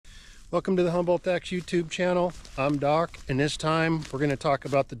Welcome to the Humboldt Axe YouTube channel. I'm Doc, and this time we're going to talk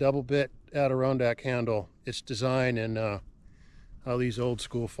about the double bit Adirondack handle, its design, and how these old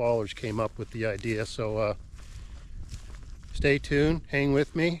school fallers came up with the idea. So stay tuned, hang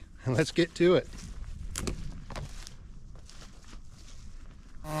with me, and let's get to it.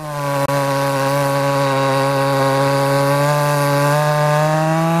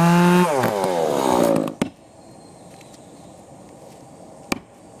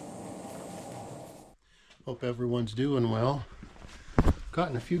 Hope everyone's doing well.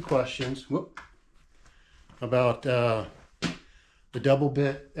 Gotten a few questions about the double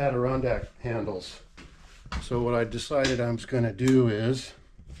bit Adirondack handles. So what I decided I was going to do is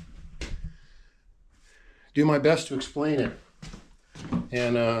do my best to explain it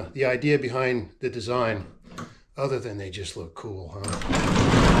and the idea behind the design, other than they just look cool, huh?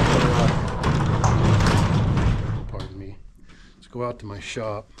 Pardon me. Let's go out to my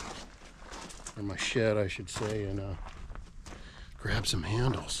shop, or my shed I should say, and grab some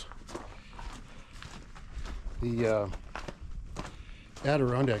handles. The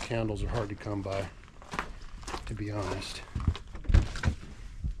Adirondack handles are hard to come by, to be honest.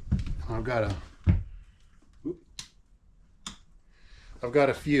 I've got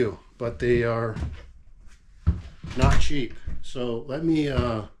a few, but they are not cheap. So let me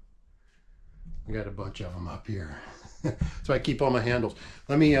I got a bunch of them up here. So I keep all my handles.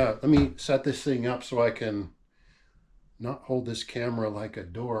 Let me set this thing up so I can not hold this camera like a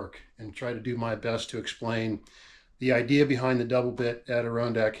dork and try to do my best to explain the idea behind the double bit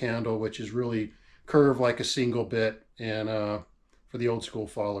Adirondack handle, which is really curved like a single bit, and for the old school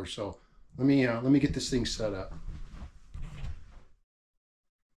faller. So let me get this thing set up.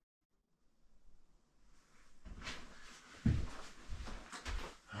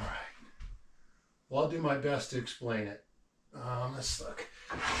 Well, I'll do my best to explain it. Let's look.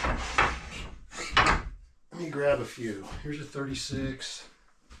 Let me grab a few. Here's a 36.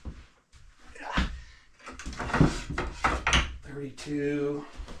 32.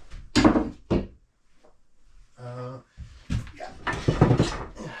 Yeah. All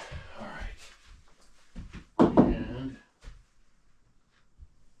right. And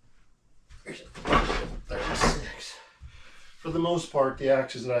here's a 36. For the most part, the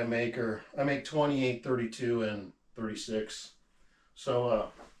axes that I make I make 28, 32, and 36.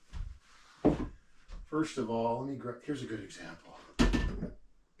 So first of all, let me grab, here's a good example.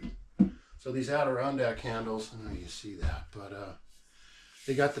 So these Adirondack handles, I don't know if you see that, but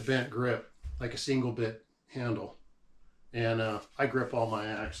they got the bent grip like a single bit handle. And I grip all my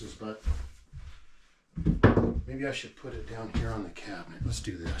axes, but maybe I should put it down here on the cabinet. Let's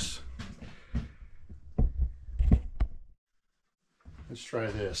do this. Let's try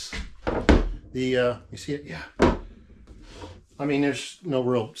this. You see it? Yeah. I mean, there's no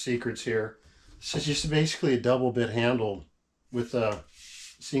real secrets here. This is just basically a double bit handle with a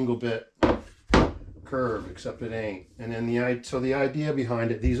single bit curve, except it ain't. And then the idea behind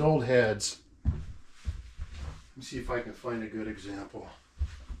it, these old heads. Let me see if I can find a good example.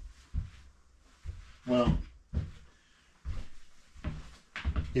 Well,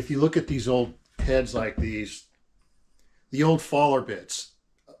 if you look at these old heads like these, the old faller bits,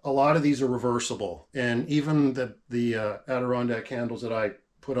 a lot of these are reversible, and even the Adirondack handles that I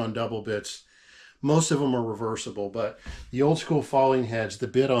put on double bits, most of them are reversible. But the old school falling heads, the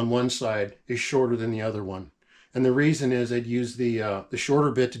bit on one side is shorter than the other one, and the reason is they'd use the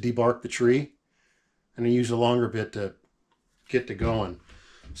shorter bit to debark the tree, and they use the longer bit to get to going.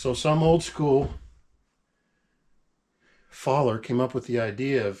 So some old school faller came up with the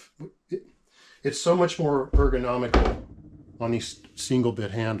idea of it's so much more ergonomical on these single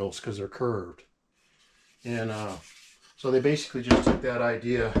bit handles because they're curved, and so they basically just took that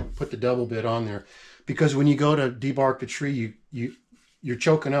idea, put the double bit on there, because when you go to debark the tree, you're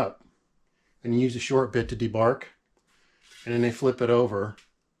choking up, and you use a short bit to debark, and then they flip it over,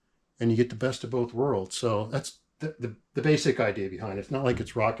 and you get the best of both worlds. So that's the basic idea behind it. It's not like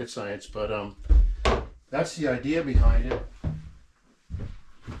it's rocket science, but that's the idea behind it.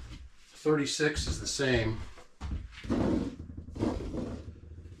 36 is the same.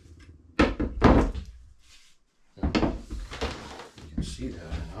 See that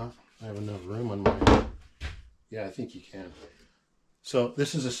or not? I have enough room on my. Yeah, I think you can. So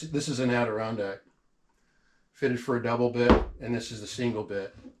this is an Adirondack fitted for a double bit, and this is the single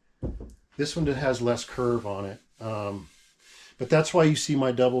bit. This one has less curve on it, but that's why you see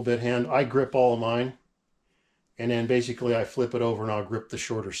my double bit hand. I grip all of mine, and then basically I flip it over and I'll grip the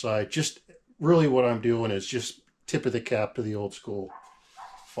shorter side. Just really what I'm doing is just tip of the cap to the old school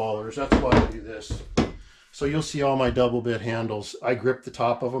fallers. That's why I do this. So you'll see all my double bit handles. I grip the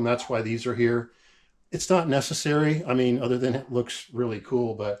top of them. That's why these are here. It's not necessary. I mean, other than it looks really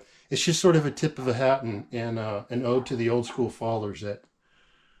cool, but it's just sort of a tip of a hat and an ode to the old school fallers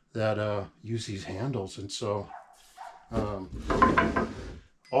that use these handles. And so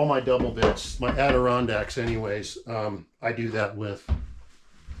all my double bits, my Adirondacks anyways, I do that with.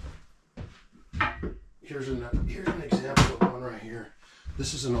 Here's an example of one right here.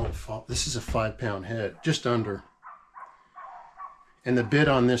 This is this is a 5-pound head, just under. And the bit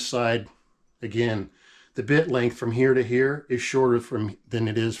on this side, again, the bit length from here to here is shorter than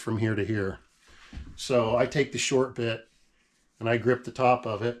it is from here to here. So I take the short bit and I grip the top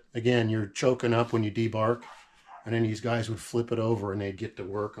of it. Again, you're choking up when you debark, and then these guys would flip it over and they'd get to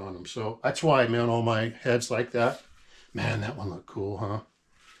work on them. So that's why I mount all my heads like that. Man, that one looked cool, huh?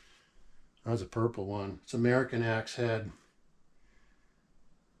 That was a purple one. It's American Axe head.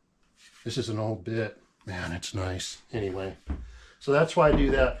 This is an old bit. Man, it's nice. Anyway, so that's why I do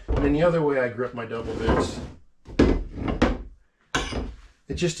that. And then the other way I grip my double bits,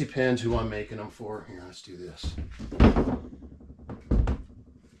 it just depends who I'm making them for. Here, let's do this.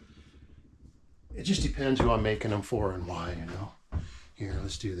 It just depends who I'm making them for and why, you know. Here,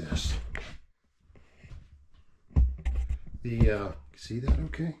 let's do this. See that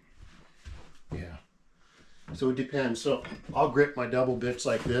okay? Yeah. So it depends. So I'll grip my double bits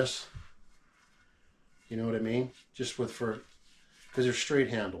like this. You know what I mean? Just because they're straight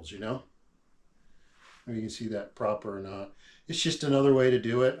handles, you know? Maybe you can see that proper or not. It's just another way to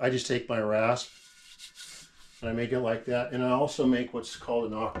do it. I just take my rasp and I make it like that. And I also make what's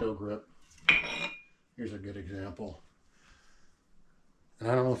called an octo grip. Here's a good example. And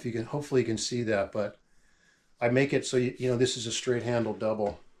I don't know if you can, hopefully you can see that, but I make it so, you know, this is a straight handle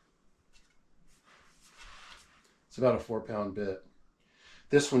double. It's about a 4-pound bit.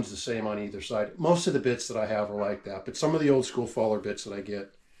 This one's the same on either side. Most of the bits that I have are like that, but some of the old school faller bits that I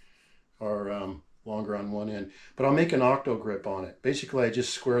get are longer on one end. But I'll make an octo grip on it. Basically, I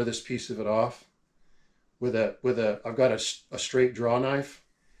just square this piece of it off with I've got a straight draw knife,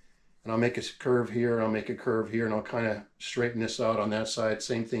 and I'll make a curve here, and I'll make a curve here, and I'll kind of straighten this out on that side.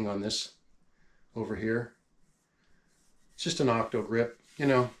 Same thing on this over here. It's just an octo grip, you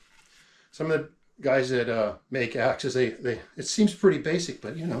know. Some of the guys that make axes, it seems pretty basic,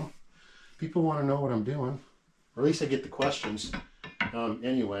 but you know, people want to know what I'm doing, or at least I get the questions.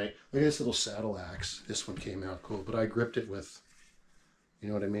 Anyway, look at this little saddle axe. This one came out cool, but I gripped it with, you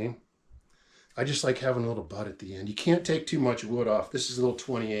know what I mean? I just like having a little butt at the end. You can't take too much wood off. This is a little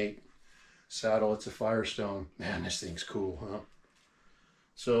 28 saddle. It's a Firestone. Man, this thing's cool, huh?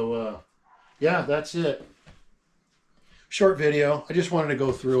 So, yeah, that's it. Short video. I just wanted to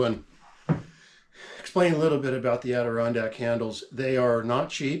go through and explain a little bit about the Adirondack handles. They are not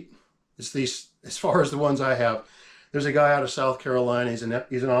cheap. It's these, as far as the ones I have. There's a guy out of South Carolina. He's an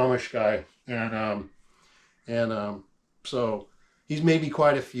Amish guy, and so he's made me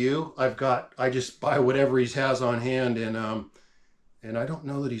quite a few. I just buy whatever he has on hand, and I don't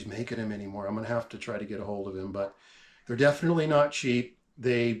know that he's making them anymore. I'm gonna have to try to get a hold of him, but they're definitely not cheap.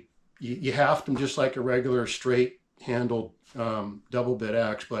 You haft them just like a regular straight handled double bit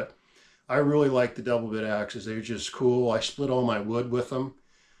axe, but I really like the double bit axes. They're just cool. I split all my wood with them,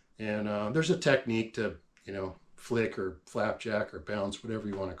 and there's a technique to, you know, flick or flapjack or bounce, whatever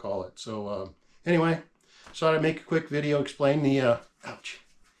you want to call it. So anyway, so I'd make a quick video explain the ouch,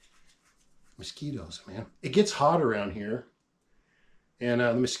 mosquitoes, man. It gets hot around here, and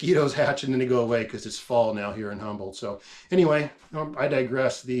the mosquitoes hatch and then they go away because it's fall now here in Humboldt. So anyway, I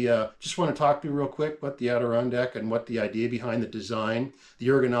digress. Just want to talk to you real quick about the Adirondack and what the idea behind the design, the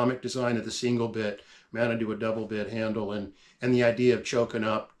ergonomic design of the single bit mounted to a double bit handle, and the idea of choking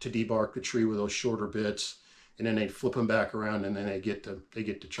up to debark the tree with those shorter bits, and then they flip them back around, and then they get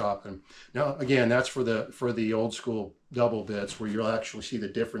to chopping. Now again, that's for the old school double bits, where you'll actually see the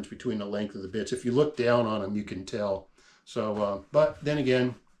difference between the length of the bits. If you look down on them, you can tell. So, but then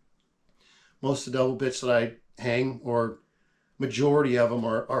again, most of the double bits that I hang, or majority of them,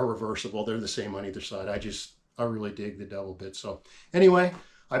 are reversible. They're the same on either side. I really dig the double bits. So anyway,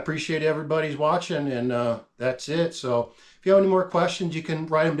 I appreciate everybody's watching, and that's it. So if you have any more questions, you can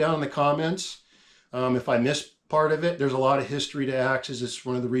write them down in the comments. If I missed part of it, there's a lot of history to axes. It's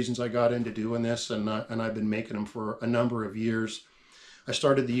one of the reasons I got into doing this, and I've been making them for a number of years. I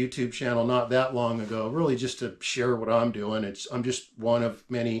started the YouTube channel not that long ago, really just to share what I'm doing. I'm just one of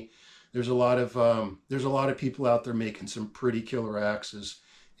many. There's a lot of people out there making some pretty killer axes,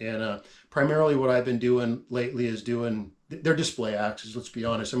 and primarily what I've been doing lately is they're display axes. Let's be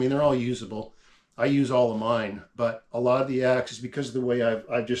honest. I mean, they're all usable. I use all of mine, but a lot of the axes, because of the way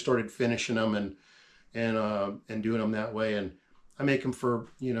I've just started finishing them, and and doing them that way. And I make them for,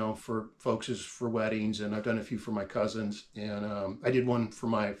 you know, for folks for weddings, and I've done a few for my cousins. And I did one for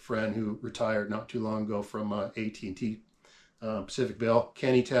my friend who retired not too long ago from AT&T Pacific Bell.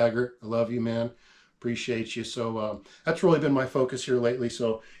 Kenny Taggart, I love you, man. Appreciate you. So that's really been my focus here lately.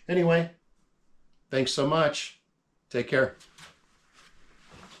 So anyway, thanks so much. Take care.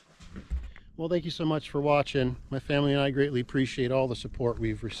 Well, thank you so much for watching. My family and I greatly appreciate all the support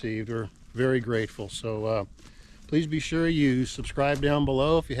we've received. We're very grateful. So please be sure you subscribe down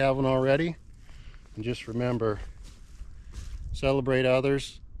below if you haven't already. And just remember, celebrate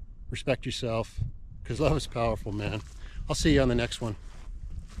others, respect yourself, because love is powerful, man. I'll see you on the next one.